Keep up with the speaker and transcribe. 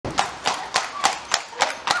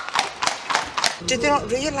Do they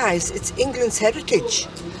not realise it's England's heritage?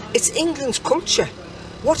 It's England's culture.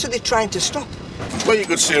 What are they trying to stop? Well, you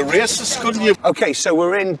could see a racist, couldn't you? Okay, so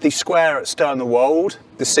we're in the square at Stow-on-the-Wold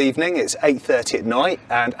this evening. It's 8:30 at night,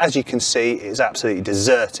 and as you can see, it's absolutely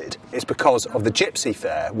deserted. It's because of the Gypsy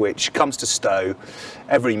Fair, which comes to Stow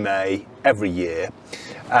every May, every year.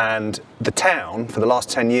 And the town, for the last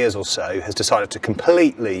 10 years or so, has decided to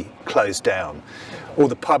completely close down. All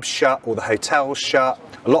the pubs shut, all the hotels shut,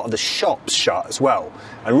 a lot of the shops shut as well.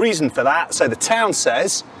 And reason for that, so the town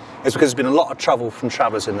says, is because there's been a lot of trouble from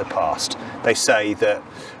travellers in the past. They say that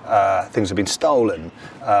things have been stolen,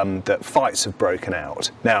 that fights have broken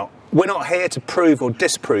out. Now, we're not here to prove or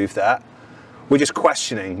disprove that. We're just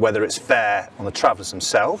questioning whether it's fair on the travellers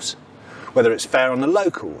themselves, whether it's fair on the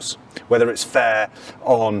locals, whether it's fair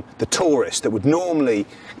on the tourists that would normally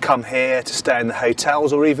come here to stay in the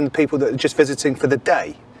hotels, or even the people that are just visiting for the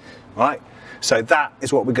day, right? So that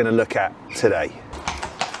is what we're going to look at today.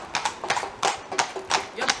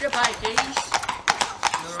 Up your bikies.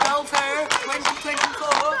 Stow Fair 2024.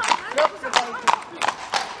 Up your bikies.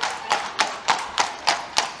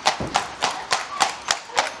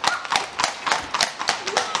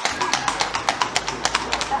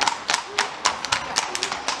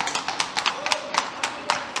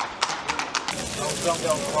 Don't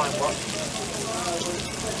go and climb one.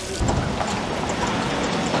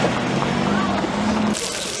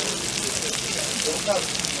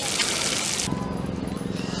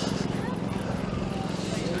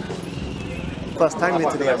 First time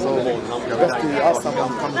today, so just to ask someone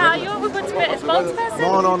come. No, we're going to be a spokesperson.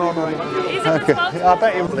 No. He's a Okay, I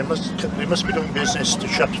bet you. They must be doing business to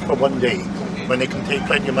shut for one day when they can take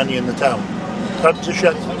plenty of money in the town. Pubs are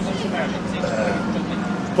shut,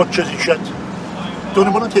 butchers are shut.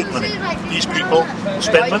 Don't want to take money. These people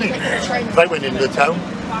spend money. If I went into the town,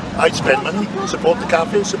 I'd spend money, support the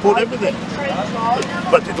cafes, support everything.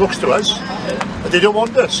 But it looks to us that they don't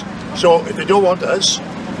want us. So if they don't want us,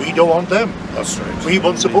 we don't want them. That's right. We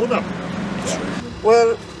won't support them.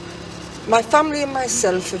 Well, my family and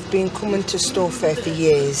myself have been coming to Stow Fair for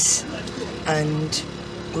years, and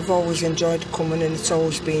we've always enjoyed coming, and it's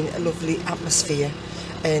always been a lovely atmosphere.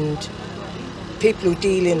 And people who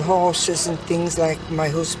deal in horses and things, like my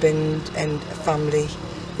husband and family,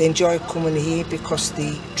 they enjoy coming here because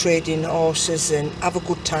they trade in horses and have a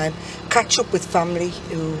good time, catch up with family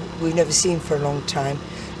who we've never seen for a long time.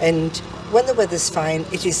 And when the weather's fine,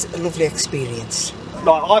 it is a lovely experience.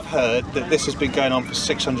 Like, I've heard that this has been going on for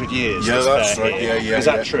 600 years. Yeah, that's right. Here. Yeah. Is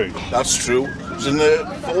that true? That's true. It was in the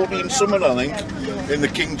 14th summer, I think, in the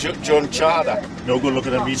King John Charter. No good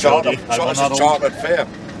looking at me, Charter. It's a chartered fair.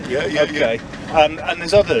 Yeah. Okay. And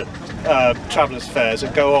there's other travellers' fairs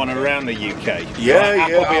that go on around the UK. Yeah,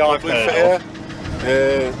 Appleby I've heard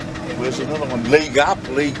Fair. Where's another one? Lee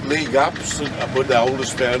Gap's about the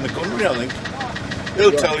oldest fair in the country, I think.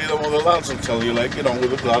 They'll tell you, the lads will tell you, like, you know,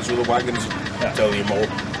 with the lads with the wagons, tell you more.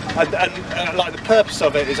 And like, the purpose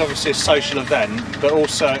of it is obviously a social event, but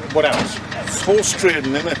also, what else? It's horse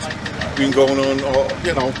trading, isn't it? Been going on,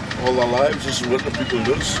 all their lives. This is what the people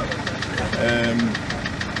does.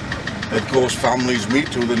 Of course, families meet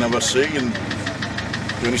who they never see, and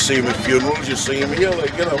you only see them at funerals, you see them here,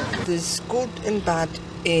 like, you know. There's good and bad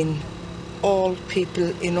in all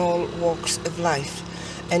people, in all walks of life.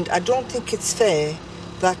 And I don't think it's fair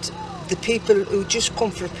that the people who just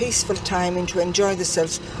come for a peaceful time and to enjoy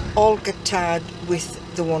themselves all get tarred with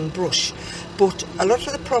the one brush. But a lot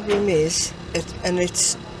of the problem is, and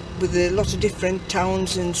it's with a lot of different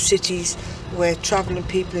towns and cities where travelling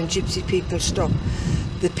people and gypsy people stop,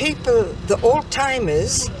 the people, the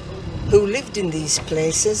old-timers who lived in these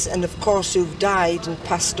places, and of course who've died and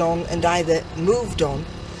passed on and either moved on,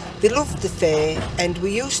 they loved the fair and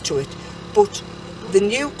we're used to it. But the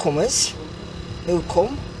newcomers who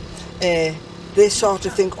come, they sort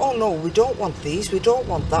of think, oh no, we don't want these, we don't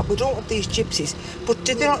want that, we don't want these gypsies. But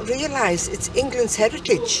do they not realise it's England's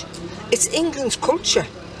heritage? It's England's culture.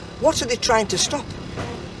 What are they trying to stop?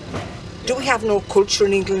 Do we have no culture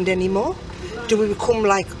in England anymore? Do we become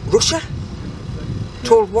like Russia?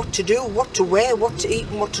 Told what to do, what to wear, what to eat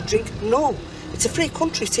and what to drink? No, it's a free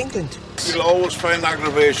country, it's England. You'll always find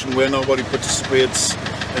aggravation where nobody participates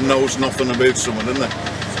and knows nothing about someone, isn't it?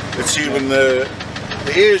 It's even the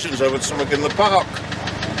Asians having something in the park.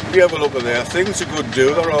 You have a look at their things, a good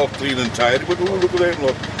do, they're all clean and tidy, but look at them,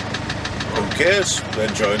 look. Who cares? They're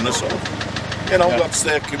enjoying themselves. You know, that's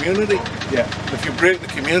their community. Yeah. If you break the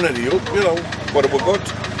community up, you know, what have we got?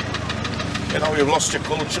 You know, you've lost your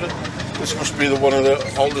culture. This must be one of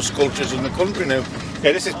the oldest cultures in the country now.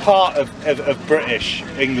 Yeah, this is part of British,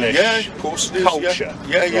 English of course it is, culture.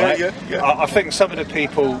 Yeah. I think some of the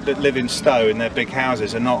people that live in Stow in their big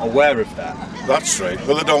houses are not aware of that. That's right.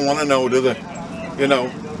 Well, they don't want to know, do they? You know,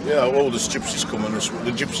 all the gypsies coming,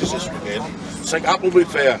 the gypsies this weekend. It's like Appleby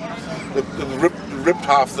Fair. They ripped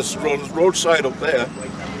half this roadside up there.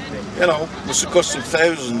 You know, it's costing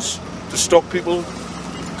thousands to stop people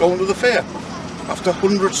going to the fair after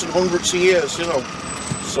hundreds and hundreds of years, you know.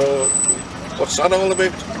 So, what's that all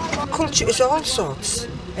about? Culture is all sorts,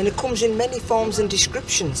 and it comes in many forms and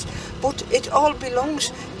descriptions, but it all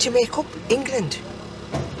belongs to make up England.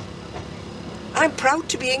 I'm proud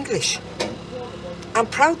to be English. I'm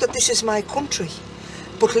proud that this is my country,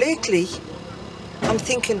 but lately I'm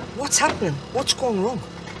thinking, what's happening? What's going wrong?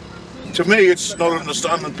 To me, it's not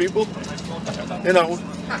understanding people. You know,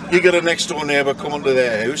 you get a next door neighbour coming to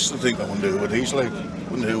their house and think, I wonder what he's like, I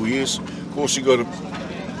wonder who he is. Of course, you got a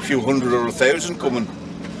few hundred or 1,000 coming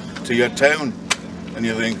to your town, and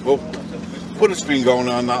you think, oh, but it's been going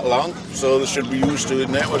on that long, so they should be used to it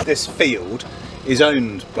now. This field is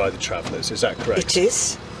owned by the travellers, is that correct?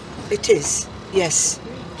 It is, yes.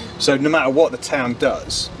 So no matter what the town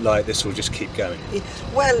does, like, this will just keep going?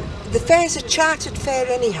 Well, the fair's a chartered fair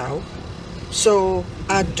anyhow, so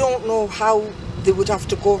I don't know how they would have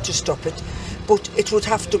to go to stop it, but it would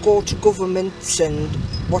have to go to governments and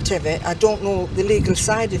whatever. I don't know the legal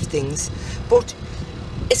side of things, but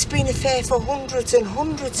it's been a fair for hundreds and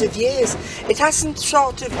hundreds of years. It hasn't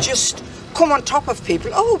sort of just come on top of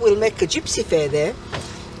people, oh, we'll make a gypsy fair there.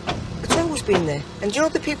 It's always been there. And you know,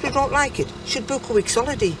 the people who don't like it should book a week's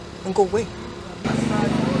holiday and go away.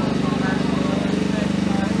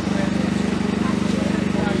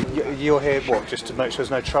 You're here, what, just to make sure there's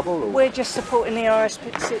no trouble? Or? We're just supporting the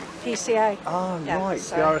RSPCA. Oh, Yeah, right.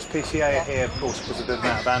 so- The RSPCA are here, of course, because of the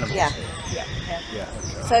amount of animals. Yeah. Yeah.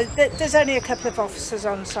 Okay. So there's only a couple of officers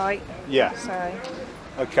on site. Yeah. So.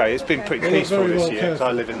 Okay, it's been pretty peaceful this year because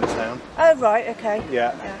I live in the town. Oh right, okay.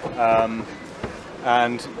 Yeah.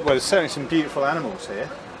 And well, there's certainly some beautiful animals here.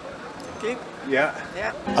 Yeah.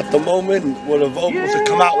 At the moment, we're vocal to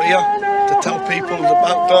come out here to tell people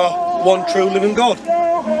about the one true living God.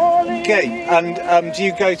 Okay. And do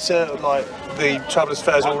you go to like the travellers'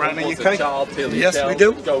 fairs all around the UK? Yes, we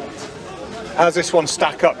do. How's this one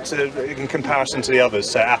stack up in comparison to the others,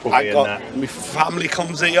 say Appleby and that? My family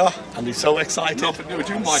comes here and they're so excited.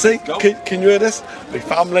 See, can you hear this? My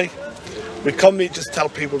family, we come here just to tell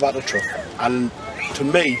people about the truth. And to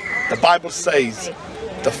me, the Bible says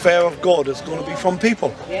the fear of God is going to be from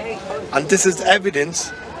people. And this is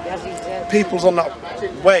evidence people's on that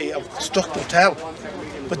way of stuck to hell.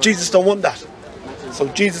 But Jesus don't want that. So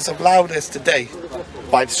Jesus allowed us today,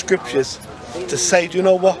 by the scriptures, to say, do you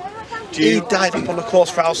know what? He died upon the cross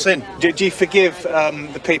for our sin. Do you forgive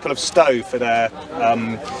the people of Stow for their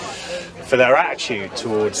attitude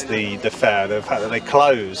towards the fair, the fact that they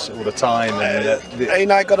close all the time? And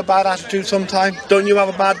Ain't I got a bad attitude sometimes? Don't you have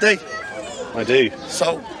a bad day? I do.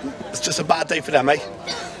 So it's just a bad day for them, eh?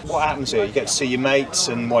 What happens here? You get to see your mates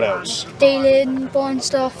and what else? Dealing, buying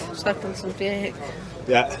stuff. Cycling some big.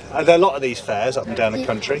 Yeah. Are there a lot of these fairs up and down the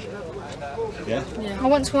country? Yeah. I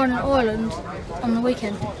went to one in Ireland on the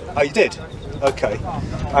weekend. Oh, you did? Okay.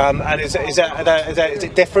 And is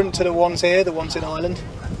it different to the ones here, the ones in Ireland?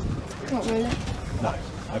 Not really. No.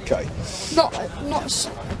 Okay. Not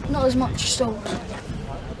as much stalls.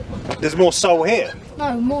 There's more soul here.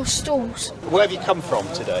 No, more stalls. Where have you come from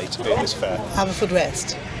today to be at this fair?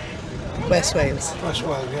 Haverfordwest, West Wales. West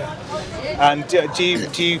Wales, yeah. And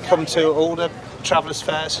do you come to all the travellers'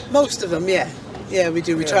 fairs? Most of them, yeah. Yeah, we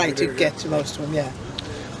do. We try to get to most of them, yeah.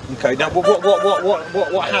 Okay. Now,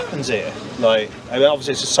 what happens here? Like, I mean,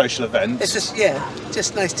 obviously it's a social event. It's just,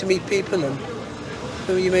 just nice to meet people and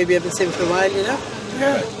who you maybe haven't seen for a while, you know.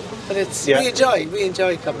 Yeah. But it's we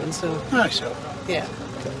enjoy coming, so Nice. yeah.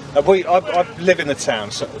 I live in the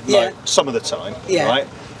town, so, like, some of the time, right?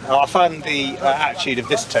 I found the attitude of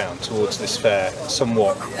this town towards this fair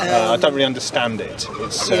somewhat. I don't really understand it.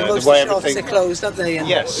 It's most the way of the shops everything. are closed, aren't they?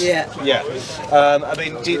 Yes. Yeah. I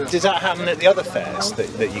mean, does that happen at the other fairs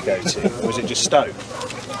that you go to, or is it just Stow?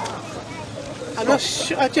 I'm not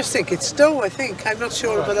sure. I just think it's Stow. I think I'm not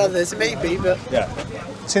sure about others. Maybe, but Yeah.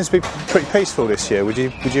 Seems to be pretty peaceful this year. Would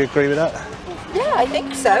you agree with that? Yeah, I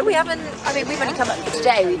think so. We haven't. I mean, we've only come up for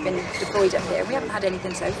today. We've been deployed up here. We haven't had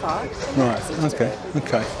anything so far. Right.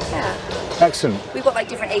 Okay. Yeah. Excellent. We've got like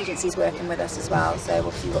different agencies working with us as well. So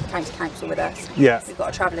obviously we've got the county council with us. Yeah. We've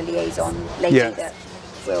got a traveller liaison lady that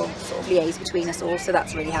will sort of liaise between us all. So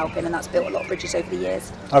that's really helping, and that's built a lot of bridges over the years.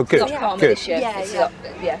 Oh, good. Good.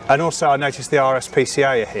 Yeah. And also, I noticed the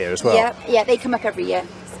RSPCA are here as well. Yeah, they come up every year.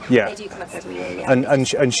 Yeah. They do come up every year, yeah.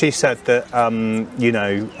 And she said that, you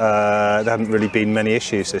know, there haven't really been many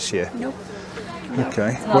issues this year. Nope.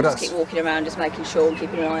 Okay. And I'll just keep walking around, just making sure and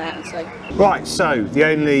keeping an eye out and so. Right, so the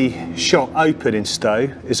only shop open in Stow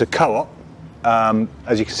is a co-op.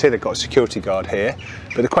 As you can see, they've got a security guard here.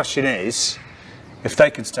 But the question is, if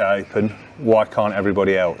they can stay open, why can't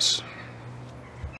everybody else?